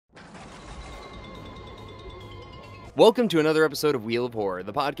Welcome to another episode of Wheel of Horror,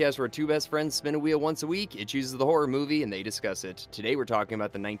 the podcast where two best friends spin a wheel once a week. It chooses the horror movie and they discuss it. Today we're talking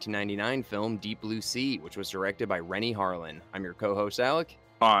about the 1999 film Deep Blue Sea, which was directed by Rennie Harlin. I'm your co-host Alec.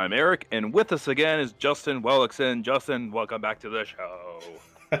 I'm Eric, and with us again is Justin Welikson. Justin, welcome back to the show.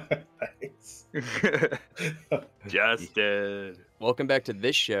 Thanks. Justin. Welcome back to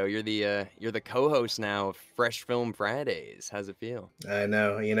this show. You're the co-host now of Fresh Film Fridays. How's it feel? I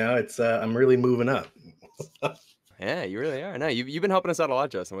know, it's I'm really moving up. Yeah, you really are. No, you've been helping us out a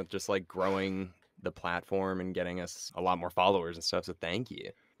lot, Justin, with just like growing the platform and getting us a lot more followers and stuff. So thank you.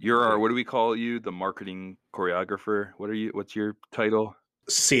 You're our, what do we call you? The marketing choreographer. What's your title?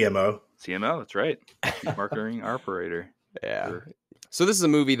 CMO. CMO, that's right. Chief Marketing Operator. Yeah. Sure. So this is a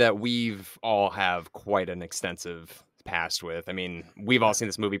movie that we've all have quite an extensive past with. I mean, we've all seen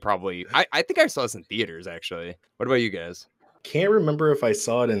this movie probably. I think I saw this in theaters, actually. What about you guys? Can't remember if I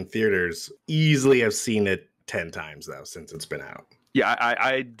saw it in theaters. Easily have seen it 10 times, though, since it's been out. Yeah,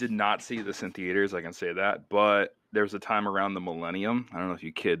 I did not see this in theaters, I can say that. But there was a time around the millennium. I don't know if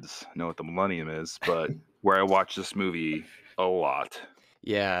you kids know what the millennium is, but where I watched this movie a lot.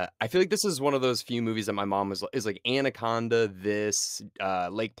 Yeah, I feel like this is one of those few movies that my mom is like Anaconda,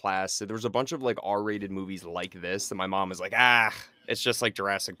 Lake Placid. There was a bunch of like R-rated movies like this that my mom was like, it's just like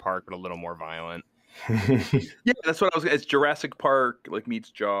Jurassic Park, but a little more violent. Yeah, that's what I was. It's Jurassic Park like meets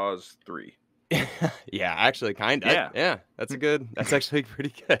Jaws 3. Yeah, actually, kind of. Yeah. Yeah, that's actually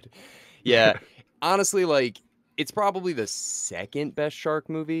pretty good. Yeah, honestly, like it's probably the second best shark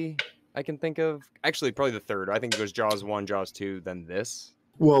movie I can think of. Actually, probably the third. I think it goes Jaws 1, Jaws 2, then this.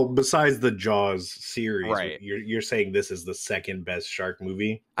 Well, besides the Jaws series, right? You're saying this is the second best shark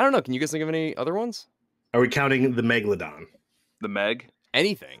movie? I don't know. Can you guys think of any other ones? Are we counting the Megalodon? The Meg?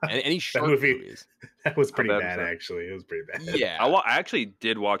 Anything? Any shark movies? That was pretty bad, actually. It was pretty bad. Yeah. I actually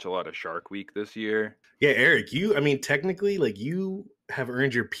did watch a lot of Shark Week this year. Yeah, Eric, technically, like, you have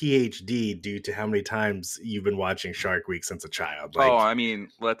earned your PhD due to how many times you've been watching Shark Week since a child. Like,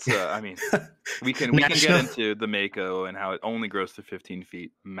 let's, we can get into the Mako and how it only grows to 15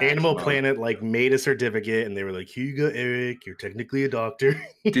 feet. Maximum. Animal Planet, like, made a certificate, and they were like, here you go, Eric, you're technically a doctor.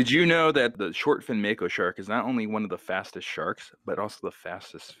 Did you know that the short fin Mako shark is not only one of the fastest sharks, but also the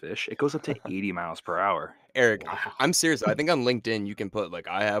fastest fish? It goes up to 80 miles per hour. Eric, wow. I'm serious. I think on LinkedIn you can put like,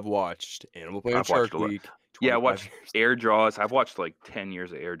 I have watched Animal Planet Shark Week. Yeah, I watched Air Jaws. I've watched like 10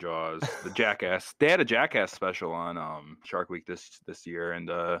 years of Air Jaws. The Jackass. They had a Jackass special on Shark Week this year. And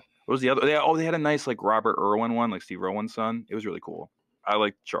what was the other? They had a nice like Robert Irwin one, like Steve Irwin's son. It was really cool. I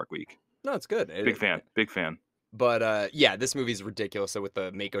like Shark Week. No, it's good. Big fan. But yeah, this movie's ridiculous. So with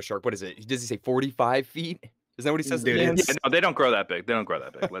the Mako shark, what is it? Does he say 45 feet? Is that what he says? Dude, no, they don't grow that big.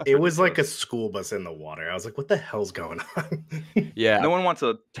 It was like a school bus in the water. I was like, what the hell's going on? Yeah. No one wants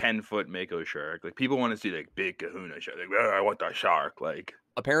a 10-foot Mako shark. Like, people want to see like big kahuna shark. Like, I want that shark. Like,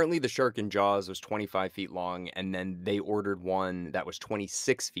 apparently the shark in Jaws was 25 feet long, and then they ordered one that was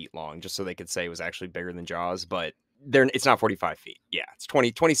 26 feet long just so they could say it was actually bigger than Jaws, but it's not 45 feet. Yeah, it's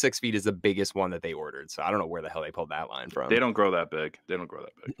 26 feet is the biggest one that they ordered. So I don't know where the hell they pulled that line from. They don't grow that big.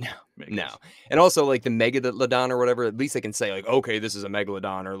 No. And also like the Megalodon or whatever, at least they can say like, okay, this is a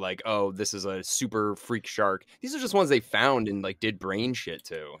Megalodon, or like, oh, this is a super freak shark. These are just ones they found and like did brain shit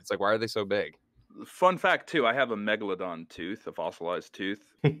to. It's like, why are they so big? Fun fact too, I have a Megalodon tooth, a fossilized tooth.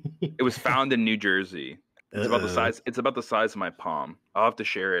 It was found in New Jersey. It's about the size of my palm. I'll have to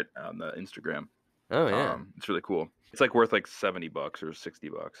share it on the Instagram. Oh yeah, it's really cool. It's like worth like $70 or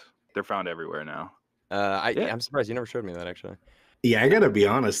 $60. They're found everywhere now. I'm surprised you never showed me that actually. Yeah, I gotta be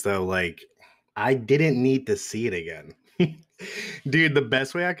honest though, like I didn't need to see it again. Dude, the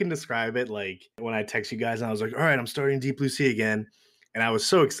best way I can describe it, like when I text you guys and I was like, all right, I'm starting Deep Blue Sea again, and I was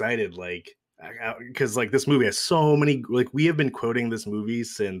so excited, like because like this movie has so many, like we have been quoting this movie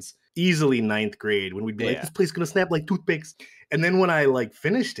since easily 9th grade when we'd be like, this place gonna snap like toothpicks. And then when I like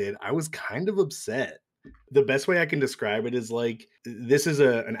finished it, I was kind of upset. The best way I can describe it is like, this is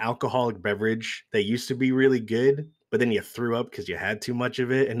an alcoholic beverage that used to be really good, but then you threw up because you had too much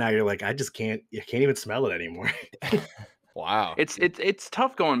of it, and now you're like, you can't even smell it anymore. Wow. It's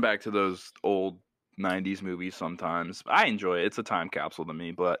tough going back to those old 90s movies sometimes. I enjoy it. It's a time capsule to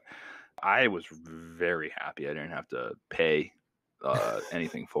me, but I was very happy I didn't have to pay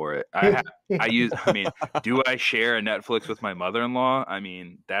anything for it. Do I share a Netflix with my mother-in-law? I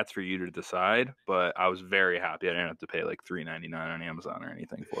mean, that's for you to decide, but I was very happy I didn't have to pay like $3.99 on Amazon or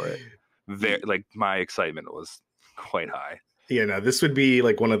anything for it. Like my excitement was quite high. Yeah, no, this would be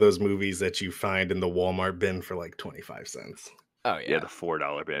like one of those movies that you find in the Walmart bin for like 25 cents. Oh Yeah, yeah. the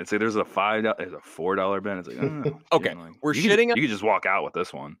 $4 bin. It's like there's a there's a $4 bin. It's like, oh, Okay, like, we're you shitting. you could just walk out with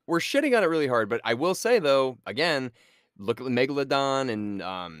this one. We're shitting on it really hard, but I will say though, again, look at the Megalodon and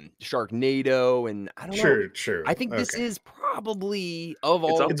Sharknado, and I don't know. True. I think this Okay. is probably of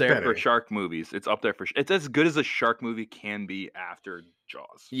It's all. up It's there for better. shark movies. It's up there for. It's as good as a shark movie can be after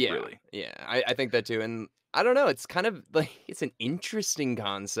Jaws. Yeah, Really. yeah, I think that too, and I don't know. It's kind of like it's an interesting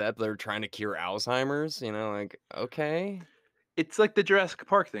concept. They're trying to cure Alzheimer's. Like okay, It's like the Jurassic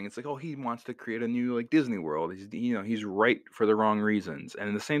Park thing. It's like, oh, he wants to create a new like Disney World. He's right for the wrong reasons.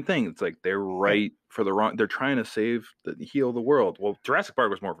 And the same thing. It's like they're right for the wrong. They're trying to heal the world. Well, Jurassic Park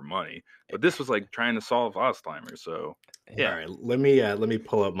was more for money, but this was like trying to solve Alzheimer's. So yeah. All right, let me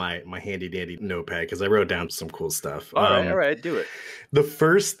pull up my handy dandy notepad because I wrote down some cool stuff. All right, do it. The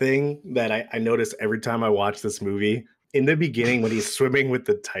first thing that I notice every time I watch this movie, in the beginning when he's swimming with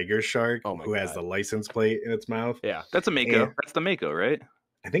the tiger shark who has the license plate in its mouth. yeah, That's a Mako. And- That's the Mako, right?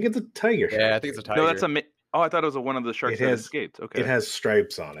 I think it's a tiger shark. yeah, I think it's a tiger. No, that's oh, I thought it was one of the sharks that escaped. Okay. It has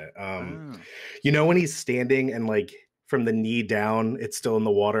stripes on it. Oh. When he's standing and like from the knee down, it's still in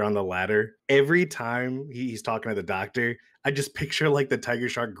the water on the ladder. Every time he's talking to the doctor, I just picture like the tiger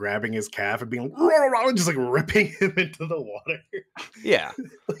shark grabbing his calf and being like, "Rah, rah, rah," just like ripping him into the water. Yeah,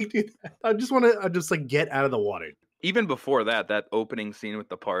 Like, dude, I just like get out of the water. Even before that opening scene with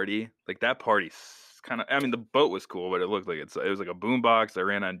the party, like that party kind of. I mean, the boat was cool, but it looked like it was like a boombox that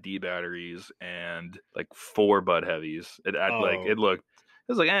ran on D batteries and like 4 Bud Heavies. It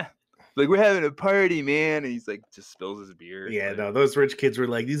was like like we're having a party, man, and he's like just spills his beer. Yeah, like, no, those rich kids were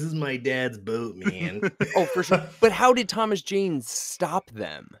like, "This is my dad's boat, man." oh for sure. But how did Thomas Jane stop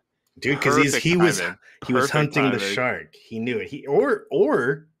them? Dude, because he was Perfect hunting the timing. shark. He knew it.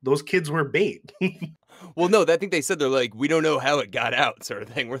 Or those kids were bait. Well, no, I think they said they're like, we don't know how it got out, sort of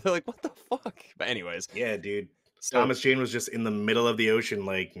thing. Where they're like, what the fuck? But anyways, Yeah, dude. so, Thomas Jane was just in the middle of the ocean,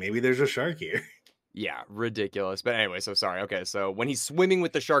 like maybe there's a shark here. yeah, ridiculous. But anyway, so sorry. Okay, so when he's swimming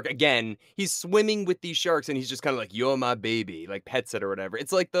with the shark again, he's swimming with these sharks, and he's just kind of like, "You're my baby," like pets it or whatever.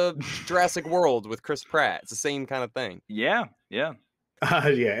 It's like the Jurassic World with Chris Pratt. It's the same kind of thing. Yeah. Yeah,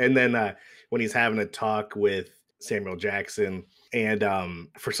 and then when he's having a talk with Samuel Jackson, and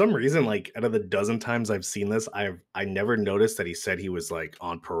for some reason, like out of the dozen times I've seen this, I never noticed that he said he was like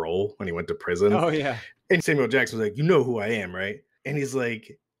on parole when he went to prison. Oh yeah, And Samuel Jackson was like, "You know who I am, right?" And he's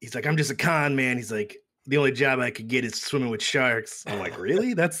like, "I'm just a con man." He's like, "The only job I could get is swimming with sharks." I'm like,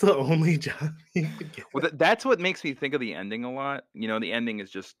 "Really? That's the only job you could get?" Well, that's what makes me think of the ending a lot. The ending is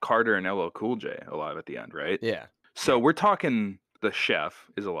just Carter and LL Cool J alive at the end, right? yeah. So we're talking the chef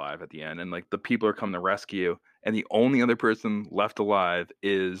is alive at the end, and like the people are coming to rescue, and the only other person left alive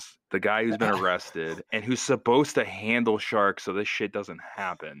is the guy who's been arrested and who's supposed to handle sharks so this shit doesn't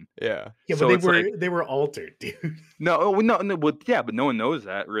happen. Yeah. Yeah, So but it's they were altered, dude. No, well, yeah, but no one knows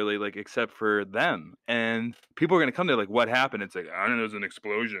that really, like except for them. And people are gonna come there like, what happened? It's like, I don't know, there's an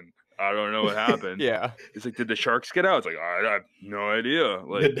explosion. I don't know what happened. Yeah. It's like, did the sharks get out? It's like, I have no idea.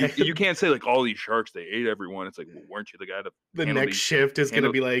 Like, you can't say like all these sharks they ate everyone. It's like, well, weren't you the guy to The handle next shift is going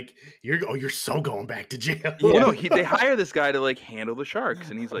to be like, you're so going back to jail. Yeah. Well, no, they hire this guy to like handle the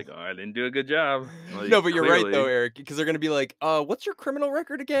sharks, and he's like, oh, I didn't do a good job. Like, No, but you're right clearly. though, Eric, because they're gonna be like, what's your criminal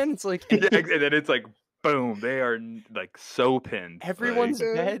record again? It's like Yeah, and then it's like, boom, they are like so pinned. everyone's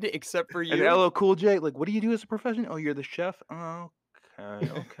like, dead except for you. and LL Cool J, like, what do you do as a profession? Oh, you're the chef. Oh,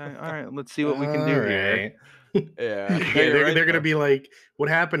 okay, all right. Let's see what we can do here. Yeah. Yeah, You're right, they're gonna though. be like, "What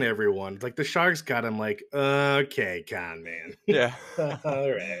happened to everyone?" It's like the sharks got him. Like, okay, con man. Yeah. All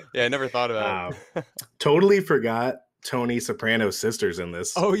right. Yeah, I never thought about it. Totally forgot Tony Soprano's sister's in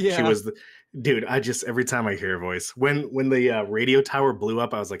this. Oh, yeah. She was dude. I just every time I hear her voice, when the radio tower blew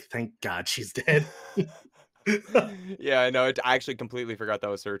up, I was like, thank God she's dead. Yeah, I know. I actually completely forgot that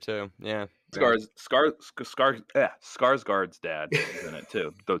was her too. Yeah. Skarsgård's dad is in it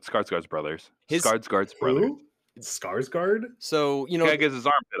too. The Skarsgård's brothers. Skarsgård's brothers. Who? Skarsgård? So, Guy gets his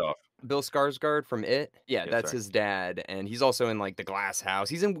armpit off. Bill Skarsgård from It. Yeah, Yeah, that's sorry. his dad. And he's also in like The Glass House.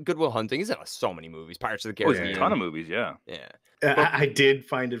 He's in Good Will Hunting. He's in so many movies. Pirates of the Oh, he's Caribbean. in a ton of movies, yeah. Yeah. I did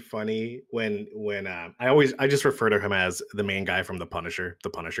find it funny when I just refer to him as the main guy from the Punisher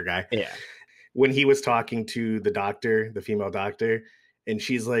guy. Yeah. When he was talking to the doctor, the female doctor, and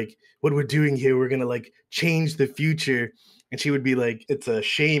she's like, "What we're doing here, we're gonna like change the future," and she would be like, "It's a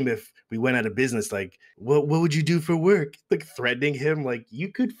shame if we went out of business. Like, what would you do for work? Like threatening him. Like,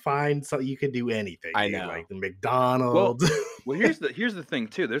 you could find something, you could do anything, I dude. know. Like the Well, McDonald's. well, here's the thing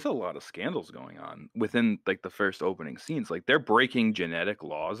too. There's a lot of scandals going on within like the first opening scenes. Like they're breaking genetic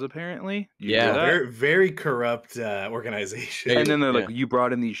laws apparently. You hear Yeah. that? Very, very corrupt organization. And then they're like, Yeah. "You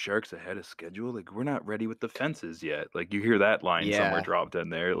brought in these sharks ahead of schedule. Like we're not ready with the fences yet." Like you hear that line somewhere Yeah. dropped in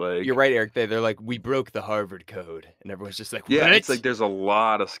there. Like You're right, Eric. They're like, we broke the Harvard Code, and everyone's just like, yeah, what? it's like there's a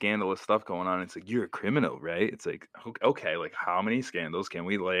lot of scandalous stuff going on. It's like you're a criminal, right? It's like okay, like how many scandals can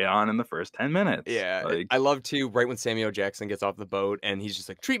we lay on in the first 10 minutes? Yeah, Like I love too. Right when Samuel Jackson gets off the boat, and he's just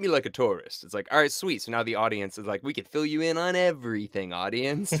like, treat me like a tourist. It's like, all right, sweet. So now the audience is like, we can fill you in on everything,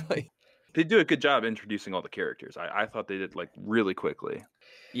 audience. Like, they do a good job introducing all the characters. I thought they did like really quickly.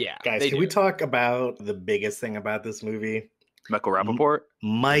 yeah, Guys, they can we do. talk about the biggest thing about this movie? Michael Rappaport.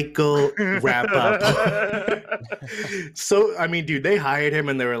 Michael Rappaport. So, I mean, dude, they hired him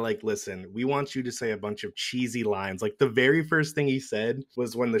and they were like, listen, we want you to say a bunch of cheesy lines. Like the very first thing he said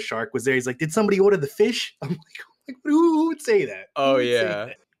was when the shark was there. He's like, did somebody order the fish? I'm like who would say that? Oh, Who would say yeah.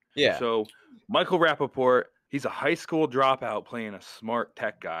 that? Yeah. So Michael Rappaport, he's a high school dropout playing a smart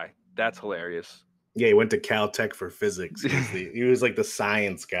tech guy. That's hilarious. Yeah, he went to Caltech for physics. He was like the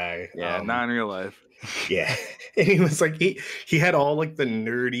science guy. Yeah, not in real life. Yeah, and he was like he had all like the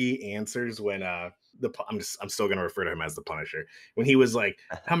nerdy answers when I'm still gonna refer to him as the Punisher, when he was like,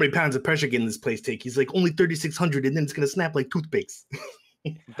 how many pounds of pressure can this place take? He's like, only 3,600, and then it's gonna snap like toothpicks.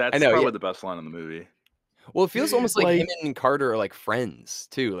 That's probably the best line in the movie. Well, it feels almost like him Like- and Carter are like friends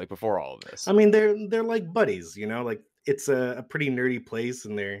too, like before all of this. I mean, they're like buddies, you know, like it's a pretty nerdy place,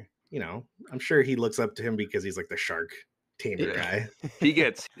 and they're, you know, I'm sure he looks up to him because he's like the shark tamer Yeah. guy. He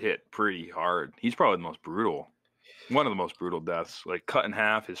gets hit pretty hard. He's probably the most brutal. One of the most brutal deaths. Like cut in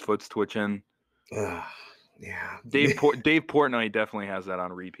half, his foot's twitching. Yeah. Dave Portnoy definitely has that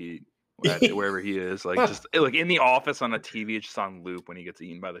on repeat wherever he is. Like just like in the office on a TV, it's just on loop when he gets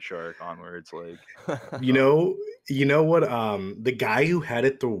eaten by the shark onwards. Like You know what? The guy who had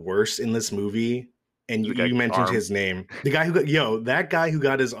it the worst in this movie, and you mentioned his name. The guy who got that guy who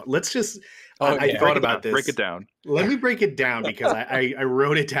got his. Let's just. I thought about this. Break it down. Let me break it down because I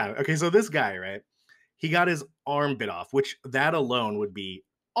wrote it down. Okay, so this guy, right? He got his arm bit off, which that alone would be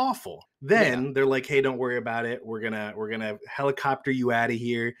awful. Then they're like, "Hey, don't worry about it. We're gonna helicopter you out of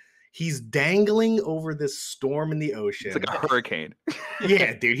here." He's dangling over this storm in the ocean. It's like a hurricane.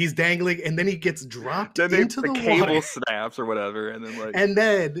 Yeah, dude, he's dangling, and then he gets dropped into the cable water. snaps or whatever, and then like, and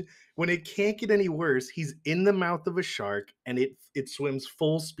then when it can't get any worse, he's in the mouth of a shark, and it swims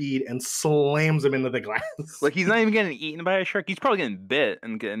full speed and slams him into the glass. Like he's not even getting eaten by a shark. He's probably getting bit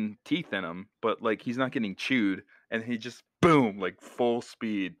and getting teeth in him, but like he's not getting chewed, and he just boom, like full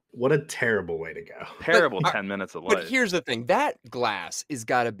speed. What a terrible way to go. Terrible 10 minutes of life. But here's the thing: that glass is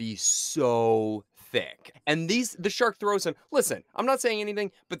got to be so thick, and the shark throws him. Listen, I'm not saying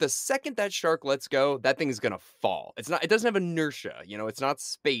anything, but the second that shark lets go, that thing is gonna fall. It's not. It doesn't have inertia. You know, it's not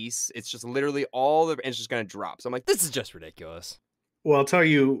space. It's just literally and it's just gonna drop. So I'm like, this is just ridiculous. Well, I'll tell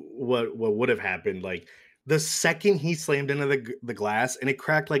you what would have happened. Like the second he slammed into the glass and it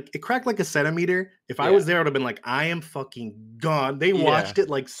cracked like a centimeter. If I was there, I would have been like, I am fucking gone. They watched it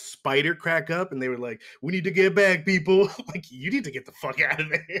like spider crack up, and they were like, we need to get back, people. Like, you need to get the fuck out of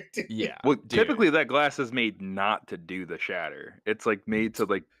there. Dude. Yeah. Well, typically that glass is made not to do the shatter. It's like made to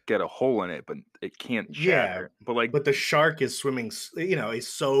like get a hole in it, but it can't shatter. But the shark is swimming, you know, is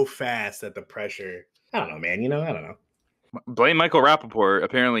so fast that the pressure. I don't know, man. You know, I don't know. Blame Michael Rappaport.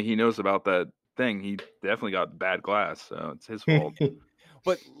 Apparently, he knows about that thing. He definitely got bad glass, so it's his fault.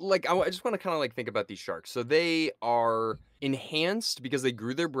 But like, I just want to kind of like think about these sharks. So they are enhanced because they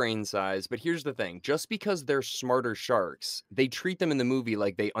grew their brain size. But here's the thing: just because they're smarter sharks, they treat them in the movie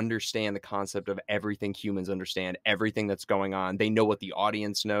like they understand the concept of everything humans understand, everything that's going on. They know what the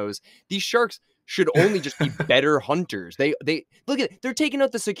audience knows. These sharks should only just be better hunters. They look at it, they're taking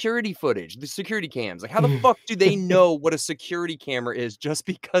out the security footage, the security cams. Like, how the fuck do they know what a security camera is just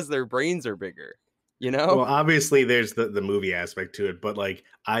because their brains are bigger? You know? Well, obviously there's the movie aspect to it, but like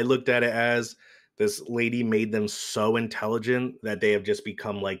I looked at it as this lady made them so intelligent that they have just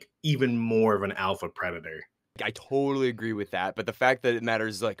become like even more of an alpha predator. I totally agree with that. But the fact that it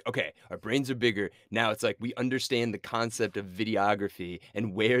matters is like, okay, our brains are bigger. Now it's like we understand the concept of videography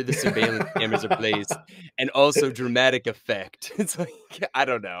and where the surveillance cameras are placed, and also dramatic effect. It's like, I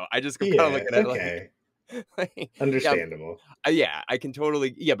don't know. I just kind of looking at it like understandable. Yeah, I can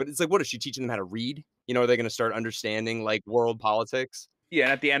totally. Yeah, but it's like, what is she teaching them how to read? You know, are they going to start understanding like world politics? Yeah,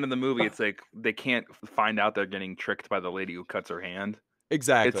 and at the end of the movie, it's like they can't find out they're getting tricked by the lady who cuts her hand. It's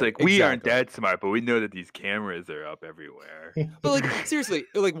Exactly. like we aren't Exactly. that smart, but we know that these cameras are up everywhere. But like seriously,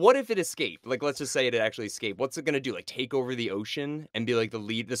 like what if it escaped? Like let's just say it actually escaped. What's it gonna do? Like take over the ocean and be like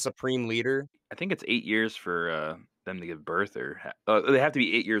the supreme leader? I think it's 8 years for them to give birth, or they have to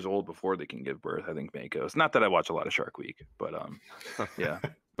be 8 years old before they can give birth. I think Mako. It's not that I watch a lot of Shark Week, but yeah.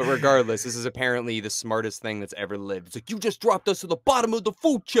 But regardless, this is apparently the smartest thing that's ever lived. It's like you just dropped us to the bottom of the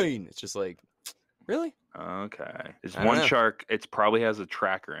food chain. It's just like, really? Okay. There's I don't one know. shark. It probably has a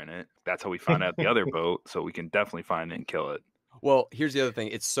tracker in it. That's how we found out the other boat. So we can definitely find it and kill it. Well, here's the other thing.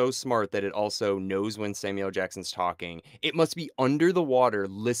 It's so smart that it also knows when Samuel L. Jackson's talking. It must be under the water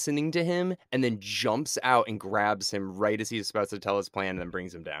listening to him and then jumps out and grabs him right as he's about to tell his plan and then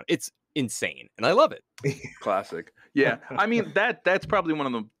brings him down. It's insane. And I love it. Classic. Yeah. I mean, that's probably one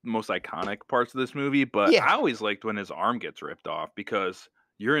of the most iconic parts of this movie, but Yeah. I always liked when his arm gets ripped off because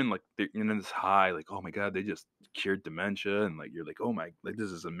you're in this high, like, oh my God, they just cured dementia. And like, you're like, oh my, like,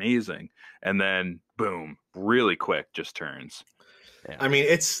 this is amazing. And then boom, really quick, just turns. Yeah. I mean,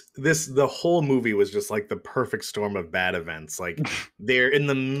 the whole movie was just like the perfect storm of bad events. Like they're in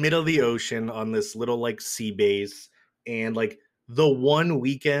the middle of the ocean on this little like sea base, and like the one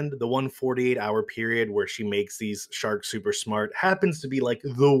weekend, the 148-hour period where she makes these sharks super smart happens to be like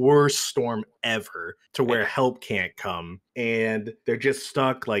the worst storm ever, to where help can't come. And they're just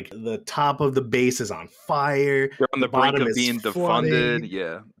stuck. Like the top of the base is on fire. They're on the brink bottom of is being flooding. defunded.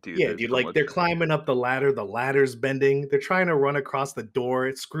 Yeah, dude. Yeah, There's dude, so like much they're shit. climbing up the ladder's bending. They're trying to run across the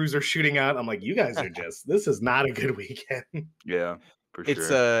door. Screws are shooting out. I'm like, you guys are this is not a good weekend. Yeah, for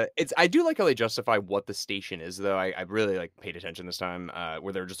sure. It's I do like how they justify what the station is though. I really like paid attention this time,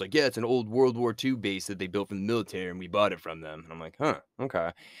 where they're just like, yeah, it's an old World War II base that they built for the military and we bought it from them. And I'm like, huh,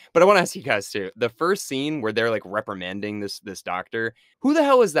 okay. But I want to ask you guys too. The first scene where they're like reprimanding this doctor, who the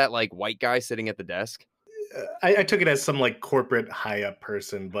hell is that like white guy sitting at the desk? I took it as some like corporate high up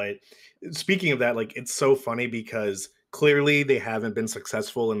person, but speaking of that, like it's so funny because clearly they haven't been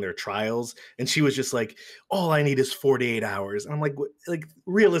successful in their trials, and she was just like, all I need is 48 hours. And I'm like, like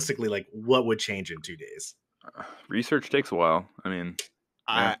realistically, like what would change in 2 days? Research takes a while. I mean,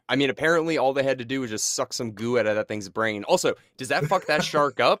 yeah. I mean, apparently all they had to do was just suck some goo out of that thing's brain. Also, does that fuck that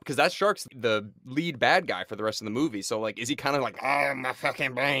shark up? Because that shark's the lead bad guy for the rest of the movie. So, like, is he kind of like, oh, my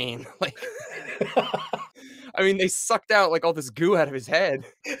fucking brain? Like, I mean, they sucked out like all this goo out of his head.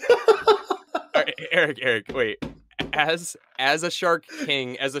 All right, Eric, wait. As a shark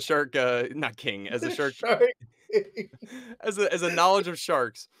king, as a shark, not king, as a shark, as a knowledge of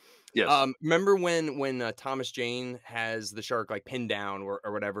sharks. Yes. Remember when Thomas Jane has the shark like pinned down or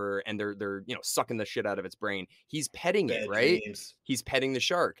whatever, and they're sucking the shit out of its brain. He's petting it, right? Dreams. He's petting the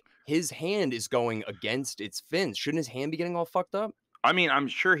shark. His hand is going against its fins. Shouldn't his hand be getting all fucked up? I mean, I'm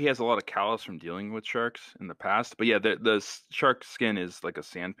sure he has a lot of callus from dealing with sharks in the past, but yeah, the shark skin is like a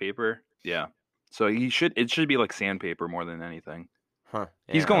sandpaper. Yeah. So it should be like sandpaper more than anything. Huh.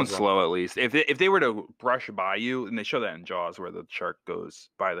 Yeah, He's going slow at least. If they were to brush by you, and they show that in Jaws where the shark goes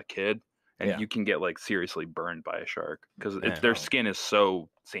by the kid, and you can get like seriously burned by a shark because their skin is so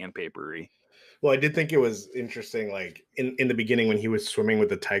sandpapery. Well, I did think it was interesting, like in the beginning when he was swimming with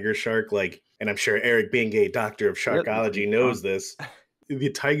the tiger shark, like, and I'm sure Eric, being a doctor of sharkology, knows this. The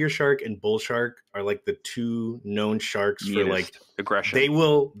tiger shark and bull shark are like the two known sharks for like aggression.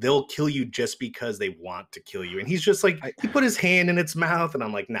 They'll kill you just because they want to kill you. And he's just like, he put his hand in its mouth, and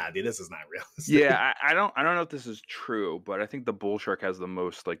I'm like, nah, dude, this is not realistic. Yeah, I don't know if this is true, but I think the bull shark has the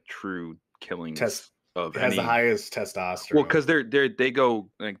most like true killing of has the highest testosterone. Well, because they go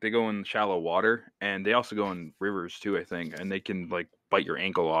in shallow water, and they also go in rivers too, I think, and they can like bite your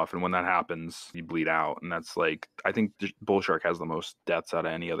ankle off, and when that happens, you bleed out, and that's like, I think the bull shark has the most deaths out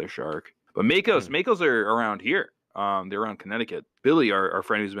of any other shark. But Makos are around here. They're around Connecticut. Billy, our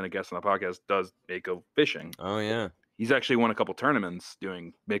friend who's been a guest on the podcast, does Mako fishing. Oh yeah, he's actually won a couple tournaments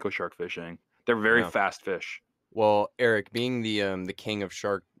doing Mako shark fishing. They're very fast fish. Well, Eric, being the king of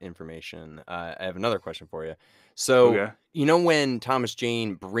shark information, I have another question for you. So, you know when Thomas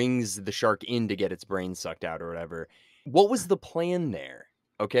Jane brings the shark in to get its brain sucked out or whatever, what was the plan there?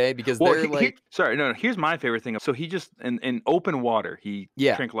 Okay, because they're like... here's my favorite thing. So he just, in open water, he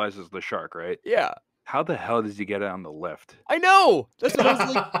tranquilizes the shark, right? Yeah. How the hell does he get it on the lift? I know! That's what I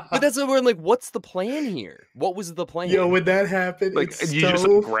was like, but that's what we're like, what's the plan here? What was the plan? Yo, when that happened, like, it's you so just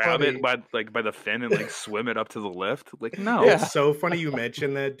like, grab funny. it by the fin and like swim it up to the lift? Like, no. It's so funny you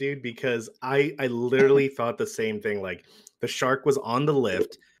mentioned that, dude, because I literally thought the same thing. Like, the shark was on the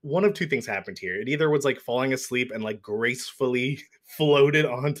lift. One of two things happened here. It either was like falling asleep and like gracefully floated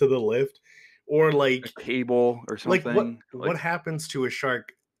onto the lift, or like a cable or something. Like what happens to a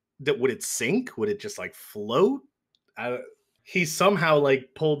shark? Would it sink? Would it just like float? he somehow like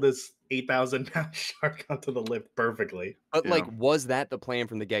pulled this 8,000-pound shark onto the lift perfectly. But Yeah. like, was that the plan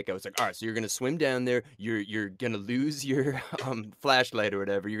from the get-go? It's like, all right, so you're gonna swim down there, you're gonna lose your flashlight or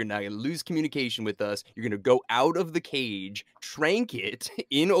whatever, you're not gonna lose communication with us, you're gonna go out of the cage, trank it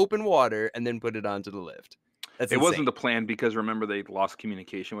in open water, and then put it onto the lift. That's It insane. wasn't the plan because remember they lost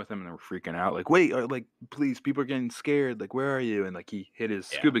communication with him and they were freaking out. Like, wait, like, please, people are getting scared. Like, where are you? And like he hid his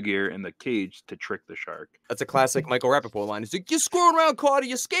Yeah. scuba gear in the cage to trick the shark. That's a classic Michael Rappaport line. It's like, you're screwing around, Carter,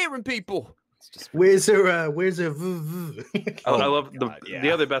 you're scaring people. It's just Where's her voo? Oh I my love God, the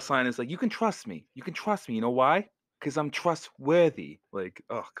yeah. other best line is like, you can trust me. You can trust me. You know why? Because I'm trustworthy. Like,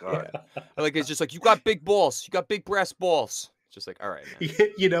 oh God. I like it's just like, you got big balls, you got big brass balls. It's just like, all right, man.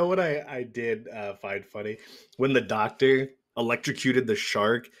 You know what I did find funny? When the doctor electrocuted the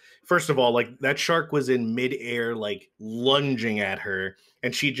shark. First of all, like that shark was in midair, like lunging at her,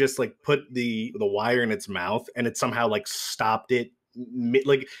 and she just like put the wire in its mouth, and it somehow like stopped it,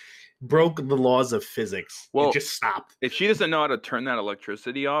 like broke the laws of physics. Well, it just stopped. If she doesn't know how to turn that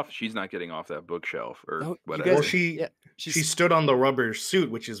electricity off, she's not getting off that bookshelf or Oh, you whatever. guys- Well, she yeah, she stood on the rubber suit,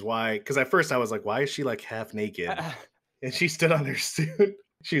 which is why. Because at first I was like, why is she like half naked? And she stood on her suit.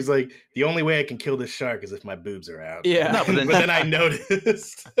 She's like, the only way I can kill this shark is if my boobs are out. Yeah. No, but then I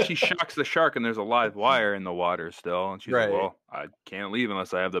noticed. She shocks the shark and there's a live wire in the water still. And she's Right. like, well, I can't leave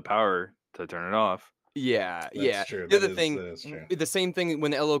unless I have the power to turn it off. Yeah, That's yeah. true. The That other is- thing, that is true. the same thing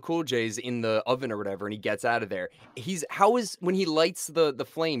when LL Cool J's in the oven or whatever, and he gets out of there. When he lights the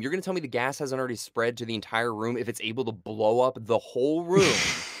flame? You're gonna tell me the gas hasn't already spread to the entire room if it's able to blow up the whole room?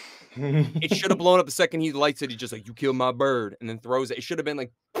 It should have blown up the second he lights it. He's just like, you killed my bird, and then throws it. It should have been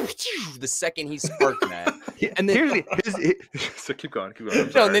like the second he sparked that. And then So keep going. I'm no,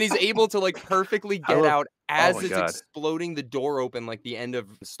 and sorry. then he's able to like perfectly I get love- out as my it's God. exploding the door open, like the end of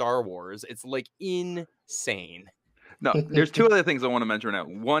Star Wars. It's like insane. No, there's two other things I want to mention right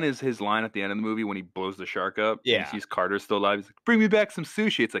now. One is his line at the end of the movie when he blows the shark up. And Yeah. he sees Carter still alive. He's like, bring me back some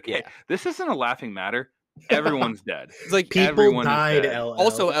sushi. It's like, hey, Yeah. this isn't a laughing matter. Everyone's dead. It's like People Everyone is died, dead. LL.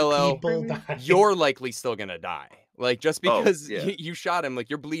 Also, LL, People died. you're likely still gonna die. Like just Oh, because yeah. you shot him, like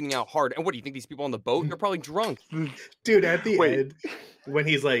you're bleeding out hard. And what do you think these people on the boat? They're probably drunk. Dude, at the Wait. end, when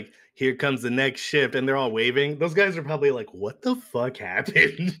he's like, here comes the next ship, and they're all waving, those guys are probably like, what the fuck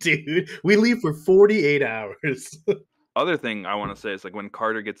happened, dude? We leave for 48 hours. Other thing I want to say is like when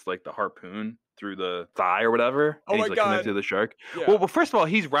Carter gets like the harpoon through the thigh or whatever, Oh and my he's like God. connected to the shark. Yeah. Well, first of all,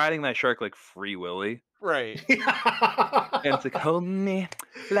 he's riding that shark like Free Willy. Right. And it's like, hold me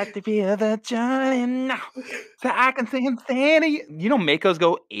like the river Jordan now, so I can see him standing. You know, Mako's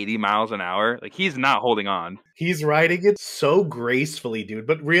go 80 miles an hour. Like he's not holding on. He's riding it so gracefully, dude.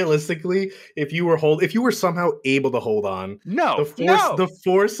 But realistically, if you were somehow able to hold on, No, the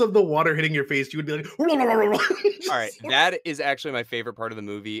force of the water hitting your face, you would be like, All right, that is actually my favorite part of the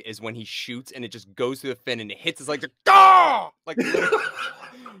movie is when he shoots and it just goes through the fin and it hits. It's like, like literally,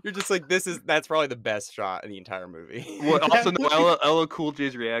 you're just like, that's probably the best shot in the entire movie. Well, also, no, LL Cool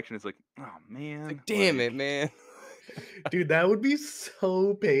J's reaction is like, oh man, Like, damn like, it, man. Dude, that would be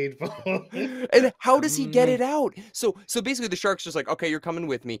so painful. And how does he get it out? So basically the shark's just like, okay, you're coming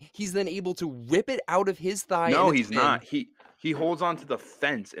with me. He's then able to rip it out of his thigh. No, and its he's fin. not. He holds on to the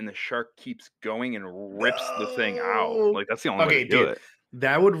fence, and the shark keeps going and rips the thing No. out. Like that's the only way Okay, to do dude. it.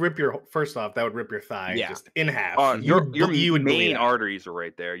 That would rip your thigh Yeah. just in half. Your You would bleed main out. arteries are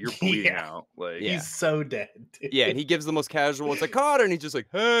right there. You're bleeding Yeah. out. Like Yeah. He's so dead. Dude. Yeah, and he gives the most casual. It's like, Carter, and he's just like,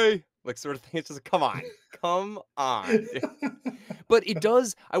 hey, like sort of thing. It's just like, come on. But it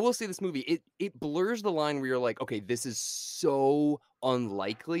does. I will say this movie, it blurs the line where you're like, okay, this is so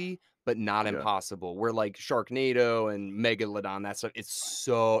unlikely, but not Yeah. impossible. Where like Sharknado and Megalodon, that stuff,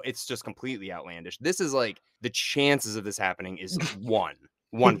 it's just completely outlandish. This is like the chances of this happening is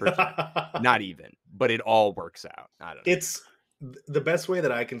 1%, not even, but it all works out. I don't know. It's the best way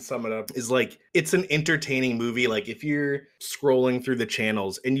that I can sum it up is like it's an entertaining movie. Like if you're scrolling through the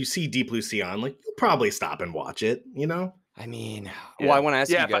channels and you see Deep Blue Sea on, like you'll probably stop and watch it, you know? I mean, Yeah. well, I want to ask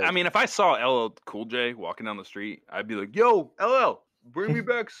Yeah, you guys. if I saw LL Cool J walking down the street, I'd be like, "Yo, LL, bring me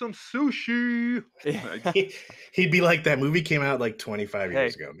back some sushi." Like, He'd be like, that movie came out like 25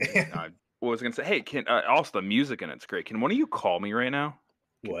 years ago, man. I was gonna say, hey, can also the music in it's great. Can one of you call me right now?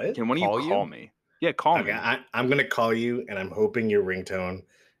 What? Can one of Call you you? call me? Yeah, call Okay, me. I'm going to call you, and I'm hoping your ringtone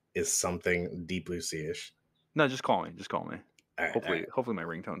is something Deep Blue Sea-ish. No, just call me. Just call me. All right, Hopefully, all right. hopefully my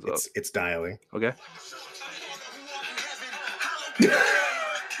ringtone's up. It's dialing. Okay.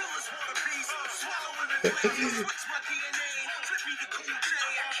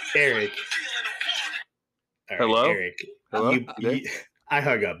 Eric. All right, Hello? Eric. Hello? you- You there? I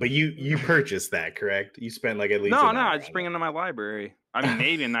hung up, but you purchased that, correct? You spent like at least No, an hour I just on bring it that. into my library. I mean,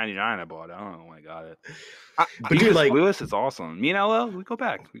 maybe in '99 I bought it. I don't know when I got it. But dude, Jesus like Lewis is awesome. Me and LL, we go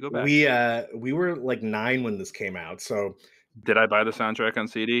back. We go back. we were like 9 when this came out, so Did I buy the soundtrack on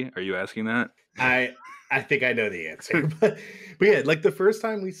CD? Are you asking that? I I think I know the answer. But yeah, like the first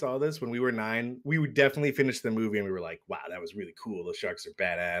time we saw this when we were 9, we would definitely finish the movie and we were like, wow, that was really cool. The sharks are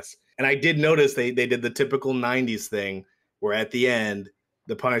badass. And I did notice they did the typical 90s thing where at the end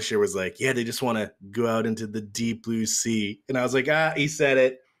the Punisher was like, yeah, they just want to go out into the deep blue sea. And I was like, he said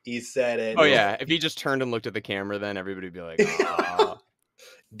it. He said Oh it. yeah, if he just turned and looked at the camera, then everybody would be like, "Ah."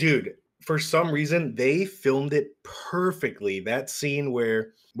 Dude, for some reason they filmed it perfectly. That scene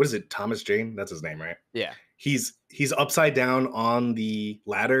where what is it, Thomas Jane? That's his name, right? Yeah. He's upside down on the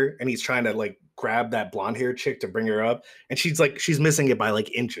ladder and he's trying to like grab that blonde hair chick to bring her up, and she's missing it by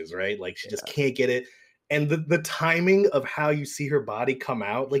like inches, right? Like she just can't get it. And the timing of how you see her body come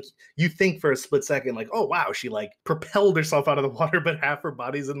out, like you think for a split second, like, oh wow, she like propelled herself out of the water, but half her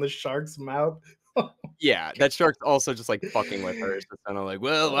body's in the shark's mouth. Yeah, that shark's also just like fucking with her. So it's kind of like,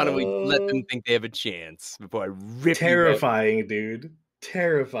 well, why don't we let them think they have a chance before I rip you back? Terrifying, dude.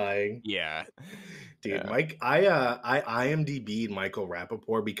 Terrifying. Yeah. Dude, Yeah. Mike, I IMDb'd Michael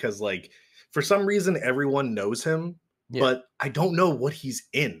Rappaport because like for some reason everyone knows him, Yeah. but I don't know what he's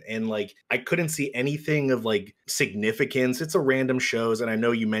in. And like I couldn't see anything of like significance. It's a random shows, and I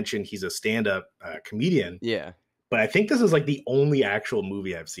know you mentioned he's a stand-up comedian, Yeah. but I think this is like the only actual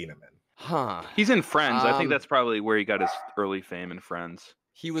movie I've seen him in. Huh. He's in Friends. I think that's probably where he got his early fame in Friends.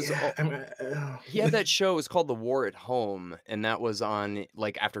 He was Yeah, he had that show, it was called The War at Home, and that was on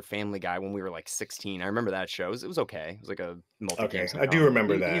like after Family Guy when we were like 16. I remember that show. It was okay. It was like a multi-game. Okay, I do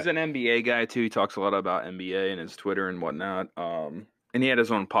remember that. He's an NBA guy too. He talks a lot about NBA and his Twitter and whatnot. And he had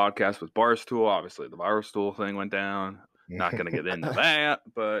his own podcast with Barstool. Obviously, the Barstool thing went down. Not going to get into that,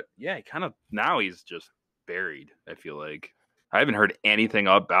 but yeah, he kind of now he's just buried. I feel like I haven't heard anything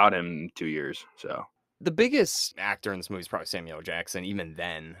about him in 2 years. So The biggest actor in this movie is probably Samuel L. Jackson. Even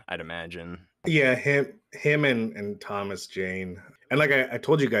then, I'd imagine. Yeah, him and Thomas Jane. And like I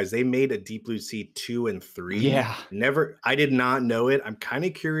told you guys, they made a Deep Blue Sea 2 and 3. Yeah. I did not know it. I'm kind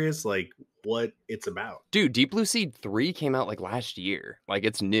of curious like what it's about. Dude, Deep Blue Sea 3 came out like last year. Like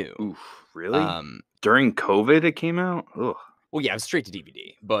it's new. oof, really? During COVID, it came out. Ugh. Well, yeah, it was straight to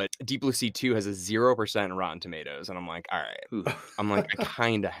DVD, but Deep Blue Sea 2 has a 0% Rotten Tomatoes, and I'm like, all right. Oof. I'm like, I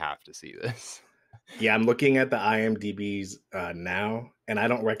kind of have to see this. Yeah, I'm looking at the IMDb's now, and I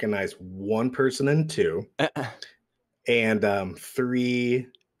don't recognize one person in 2, and 3.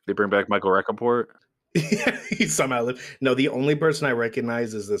 They bring back Michael Rappaport. He somehow lived. No, the only person I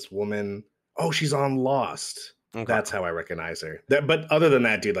recognize is this woman. Oh, she's on Lost. Okay. That's how I recognize her. But other than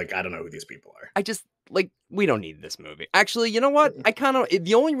that, dude, like I don't know who these people are. I just like we don't need this movie. Actually, you know what? I kind of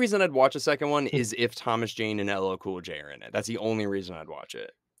the only reason I'd watch a second one is if Thomas Jane and LL Cool J are in it. That's the only reason I'd watch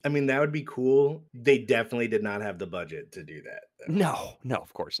it. I mean, that would be cool. They definitely did not have the budget to do that, though. No,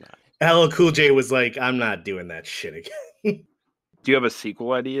 of course not. LL Cool J was like, I'm not doing that shit again. Do you have a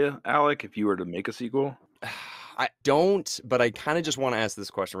sequel idea, Alec? If you were to make a sequel? I don't, but I kind of just want to ask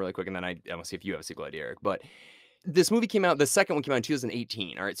this question really quick, and then I want to see if you have a sequel idea, Eric. But this movie came out, the second one came out in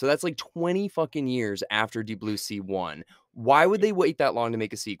 2018. All right, so that's like 20 fucking years after Deep Blue Sea 1. Why would they wait that long to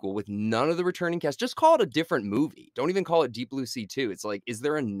make a sequel with none of the returning cast? Just call it a different movie. Don't even call it Deep Blue Sea 2. It's like, is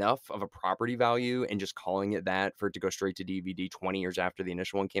there enough of a property value in just calling it that for it to go straight to DVD 20 years after the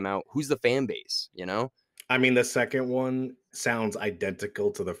initial one came out? Who's the fan base, you know? I mean, the second one sounds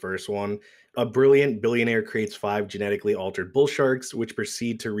identical to the first one. A brilliant billionaire creates 5 genetically altered bull sharks, which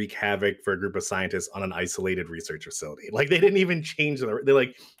proceed to wreak havoc for a group of scientists on an isolated research facility. Like, they didn't even change they're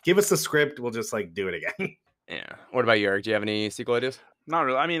like, give us the script, we'll just like do it again. Yeah. What about you, Eric? Do you have any sequel ideas? Not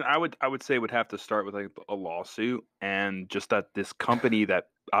really. I mean, I would say it would have to start with like a lawsuit, and just that this company that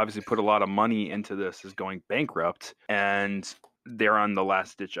obviously put a lot of money into this is going bankrupt, and they're on the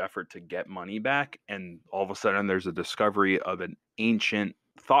last ditch effort to get money back, and all of a sudden there's a discovery of an ancient,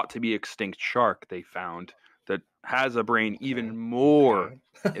 thought to be extinct shark they found that has a brain even more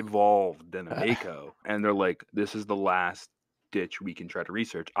evolved than a mako, and they're like, this is the last ditch we can try to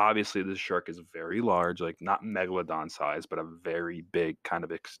research. Obviously this shark is very large, like not megalodon size, but a very big kind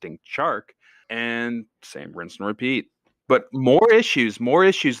of extinct shark, and same rinse and repeat. But more issues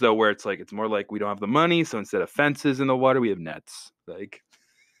though, where it's like, it's more like we don't have the money, so instead of fences in the water, we have nets. Like,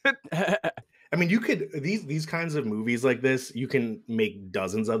 I mean, you could these kinds of movies like this, you can make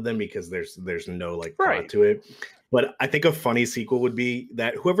dozens of them because there's no like plot Right. to it. But I think a funny sequel would be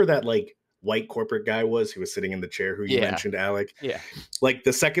that whoever that like white corporate guy was who was sitting in the chair who you mentioned, Alec. Yeah. Like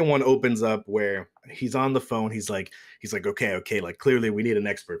the second one opens up where he's on the phone. He's like, okay, like clearly we need an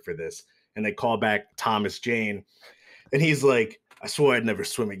expert for this. And they call back Thomas Jane, and he's like, I swore I'd never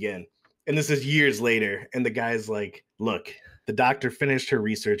swim again. And this is years later, and the guy's like, look, the doctor finished her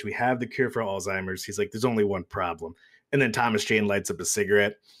research. We have the cure for Alzheimer's. He's like, there's only one problem. And then Thomas Jane lights up a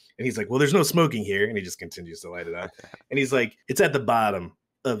cigarette, and he's like, well, there's no smoking here. And he just continues to light it up. And he's like, it's at the bottom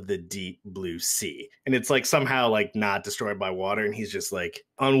of the deep blue sea, and it's like somehow like not destroyed by water, and he's just like,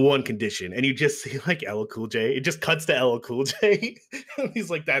 on one condition. And you just see like LL Cool J, it just cuts to LL Cool J.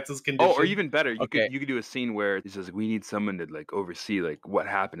 He's like, that's his condition. Oh, or even better, you could do a scene where he says, we need someone to like oversee like what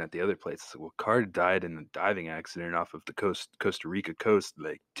happened at the other place. It's like, well, Carter died in a diving accident off of the Costa Rica coast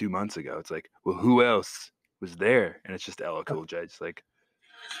like 2 months ago. It's like, well, who else was there? And it's just LL Cool J. It's like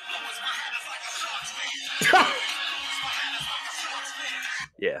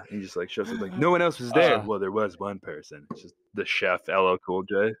yeah, he just like shows up like no one else was there. Well, there was one person. It's just the chef, LL Cool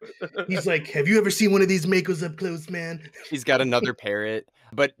J. He's like, have you ever seen one of these Makos up close, man? He's got another parrot.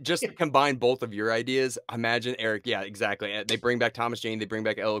 But just to combine both of your ideas, imagine Eric. Yeah, exactly. They bring back Thomas Jane. They bring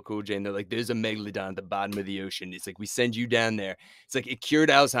back LL Cool J. And they're like, there's a megalodon at the bottom of the ocean. It's like, we send you down there. It's like, it cured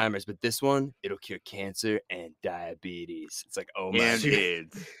Alzheimer's, but this one, it'll cure cancer and diabetes. It's like, oh my God.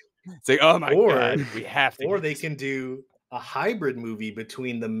 It's like, oh my God, we have to. Or they can do a hybrid movie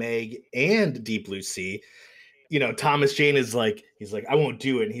between the Meg and Deep Blue Sea. You know, Thomas Jane is like, he's like, I won't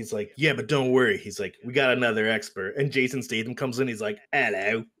do it. And he's like, yeah, but don't worry. He's like, we got another expert. And Jason Statham comes in. He's like,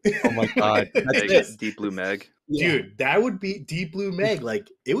 hello. Oh my God. That's Deep Blue Meg. Dude, that would be Deep Blue Meg. Like,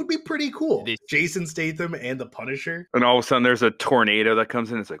 it would be pretty cool. Jason Statham and the Punisher. And all of a sudden there's a tornado that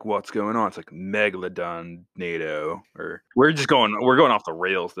comes in. It's like, what's going on? It's like Megalodon NATO. Or we're going off the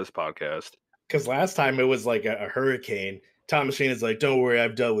rails this podcast. Because last time it was like a hurricane. Thomas Jane is like, don't worry,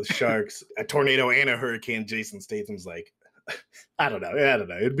 I've dealt with sharks, a tornado and a hurricane. Jason Statham's like, I don't know.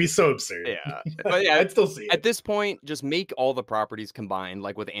 It'd be so absurd. Yeah. But yeah, I'd still see it. At this point, just make all the properties combined,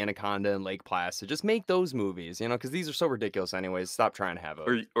 like with Anaconda and Lake Placid. Just make those movies, you know, because these are so ridiculous anyways. Stop trying to have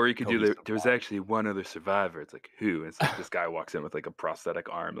a... Or you could do there's actually one other survivor. It's like, who? It's like this guy walks in with like a prosthetic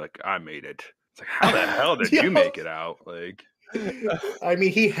arm, like, I made it. It's like, how the hell did you make it out? Like... I mean,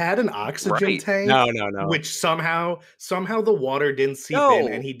 he had an oxygen tank. No. Which somehow the water didn't seep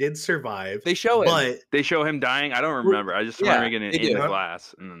in, and he did survive. They show it. But they show him dying. I don't remember. I just remember getting in the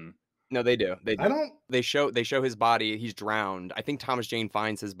glass. And then... No, they do. They do. I don't. They show his body. He's drowned. I think Thomas Jane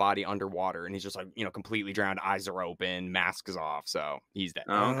finds his body underwater, and he's just like, you know, completely drowned. Eyes are open, mask is off, so he's dead.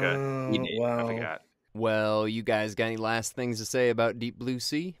 Oh, okay. Wow. I forgot. Well, you guys got any last things to say about Deep Blue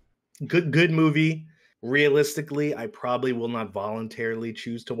Sea? Good movie. Realistically, I probably will not voluntarily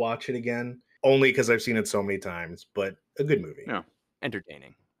choose to watch it again, only because I've seen it so many times, but a good movie. Yeah.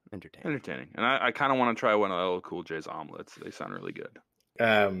 Entertaining. And I kind of want to try one of LL Cool J's omelets. They sound really good.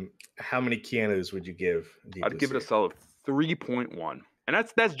 How many Keanus would you give? I'd give it a solid 3.1. And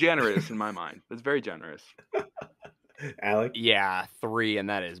that's generous in my mind. That's very generous. Alec? Yeah, 3, and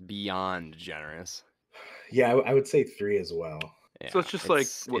that is beyond generous. Yeah, I would say 3 as well. Yeah, so it's just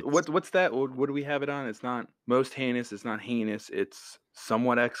what's that? What do we have it on? It's not most heinous. It's not heinous. It's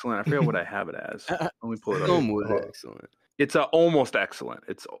somewhat excellent. I forget what I have it as. Let me pull it up. Somewhat excellent. It's almost excellent.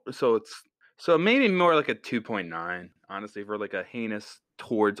 It's maybe more like a 2.9, honestly, for like a heinous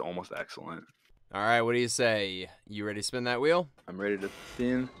towards almost excellent. All right, what do you say? You ready to spin that wheel? I'm ready to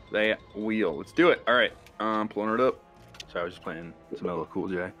spin that wheel. Let's do it. All right, I'm pulling it up. Sorry, I was just playing some LL Cool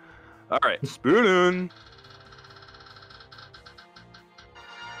J. All right, spinning.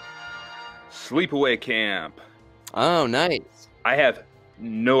 Sleepaway Camp. Oh, nice. I have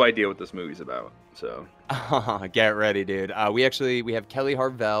no idea what this movie's about, so get ready, dude. We have Kelly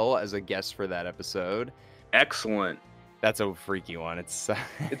Harvell as a guest for that episode. Excellent. That's a freaky one. It's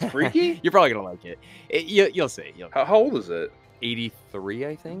freaky. You're probably gonna like it. You'll see. How old is it? 83,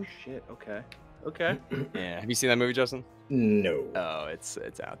 I think. Oh, shit. Okay. Yeah. Have you seen that movie, Justin? No. Oh, it's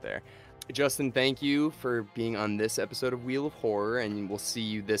out there. Justin, thank you for being on this episode of Wheel of Horror, and we'll see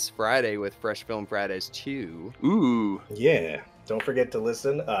you this Friday with Fresh Film Fridays 2. Ooh. Yeah. Don't forget to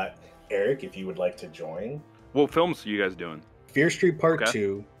listen. Eric, if you would like to join. What films are you guys doing? Fear Street Part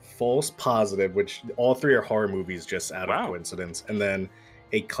 2, False Positive, which all 3 are horror movies just out of coincidence, and then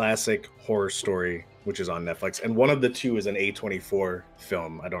a classic horror story, which is on Netflix, and one of the 2 is an A24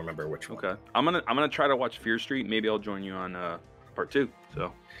 film. I don't remember which one. Okay. I'm gonna try to watch Fear Street. Maybe I'll join you on Part 2.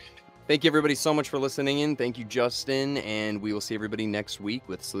 So. Thank you, everybody, so much for listening in. Thank you, Justin, and we will see everybody next week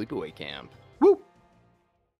with Sleepaway Camp.